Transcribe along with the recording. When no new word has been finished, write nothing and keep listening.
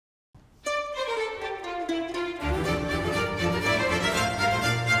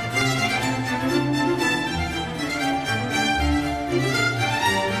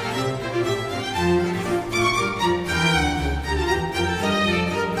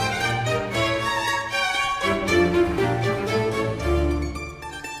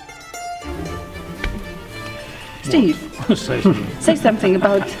Steve, say something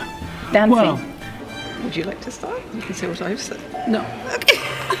about dancing. Well, Would you like to start? You can say what I've said. no. Okay.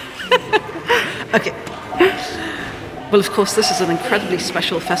 Okay. Well, of course, this is an incredibly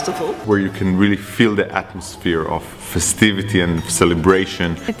special festival. Where you can really feel the atmosphere of festivity and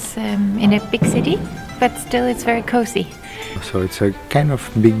celebration. It's in a big city, but still it's very cozy. So it's a kind of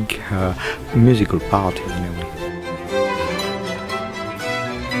big musical party in a way.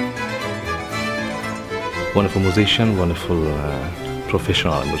 Wonderful musician, wonderful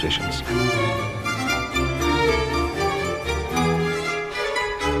professional musicians.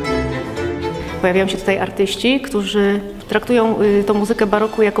 Pojawiają się tutaj artyści, którzy traktują tą muzykę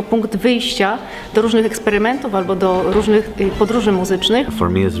baroku jako punkt wyjścia do różnych eksperymentów albo do różnych podróży muzycznych. For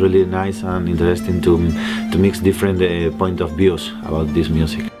me it's really nice and interesting to mix different point of views about this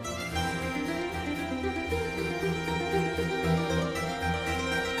music.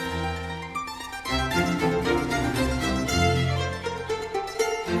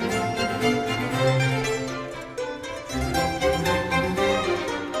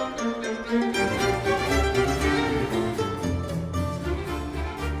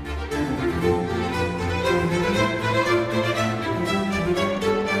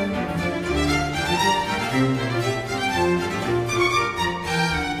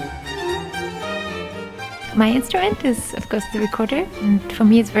 My instrument is, of course, the recorder, and for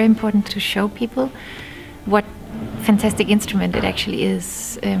me it's very important to show people what fantastic instrument it actually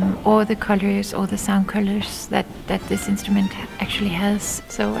is, or the colors, or the sound colors that this instrument actually has.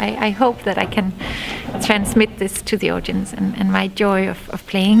 So I hope that I can transmit this to the audience, and my joy of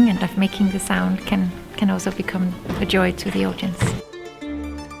playing and of making the sound can also become a joy to the audience.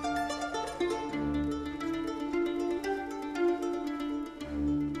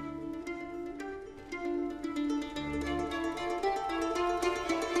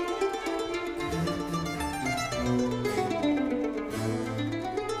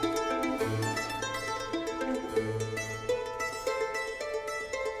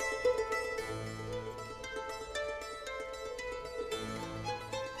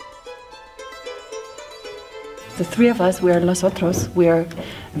 The three of us, we are los otros, we are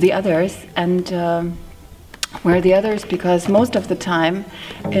the others, and we're the others because most of the time,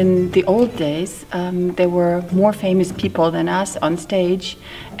 in the old days, there were more famous people than us on stage,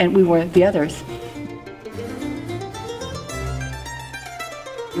 and we were the others.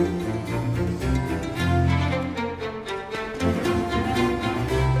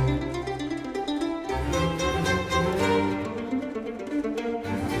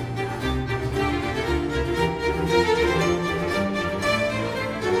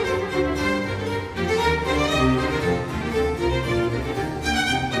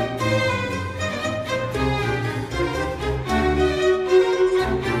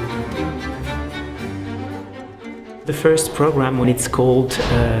 The first program, when it's called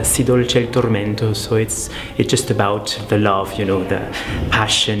Si dolce il tormento, so it's just about the love, you know, the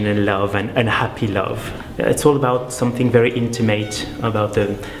passion and love and unhappy love. It's all about something very intimate, about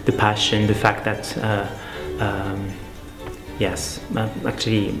the passion, the fact that yes,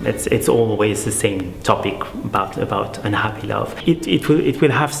 actually it's always the same topic about unhappy love. It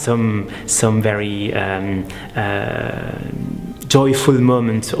will have some very joyful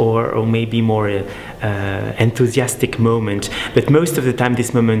moment or maybe more enthusiastic moment, but most of the time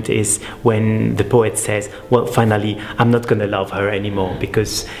this moment is when the poet says, well, finally I'm not gonna love her anymore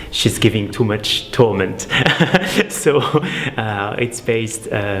because she's giving too much torment. So it's based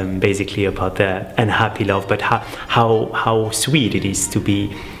basically about the unhappy love, but how sweet it is to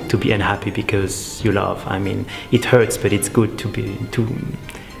be unhappy because you love. I mean, it hurts, but it's good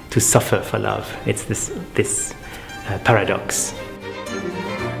to suffer for love. It's this paradox.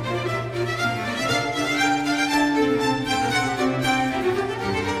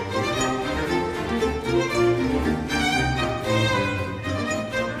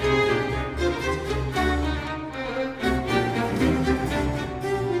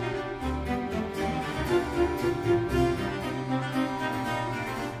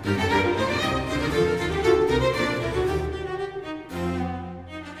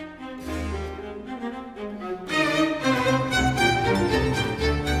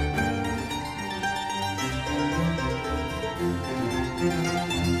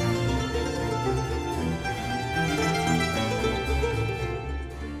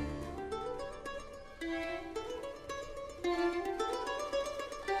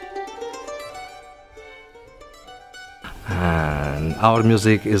 And our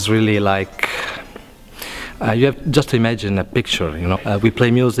music is really like You have just to imagine a picture, you know. We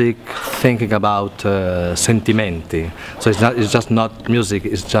play music thinking about sentimenti. So it's just not music,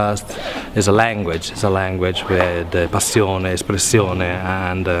 it's a language. It's a language with passione, espressione,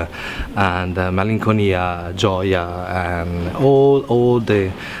 and melancholia, gioia, and all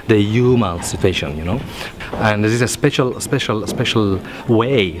the human situation, you know. And this is a special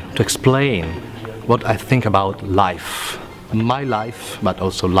way to explain what I think about life. My life, but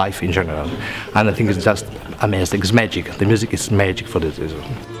also life in general. And I think it's just amazing, it's magic. The music is magic for this reason.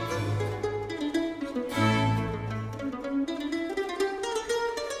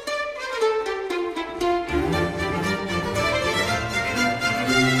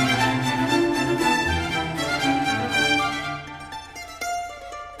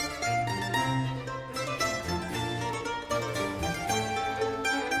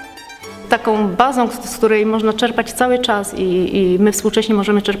 Taką bazą, z której można czerpać cały czas i my współcześnie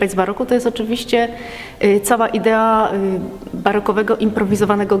możemy czerpać z baroku, to jest oczywiście cała idea barokowego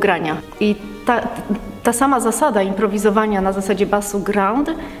improwizowanego grania. I ta sama zasada improwizowania na zasadzie basu ground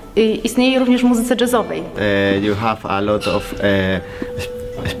istnieje również w muzyce jazzowej. You have a lot of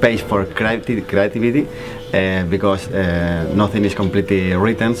space for creativity because nothing is completely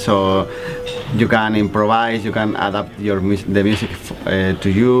written, so you can improvise, you can adapt the music to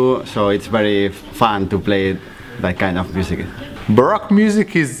you, so it's very fun to play that kind of music. Baroque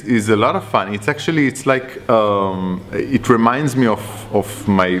music is a lot of fun. It's like it reminds me of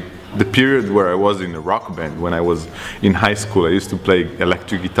the period where I was in a rock band. When I was in high school, I used to play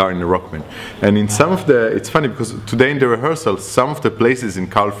electric guitar in a rock band. And in some of it's funny because today in the rehearsals, some of the places in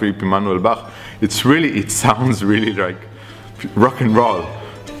Carl Philipp Emanuel Bach, it sounds really like rock and roll.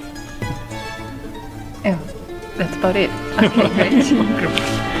 Yeah, that's about it. Okay,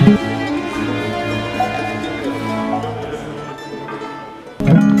 great.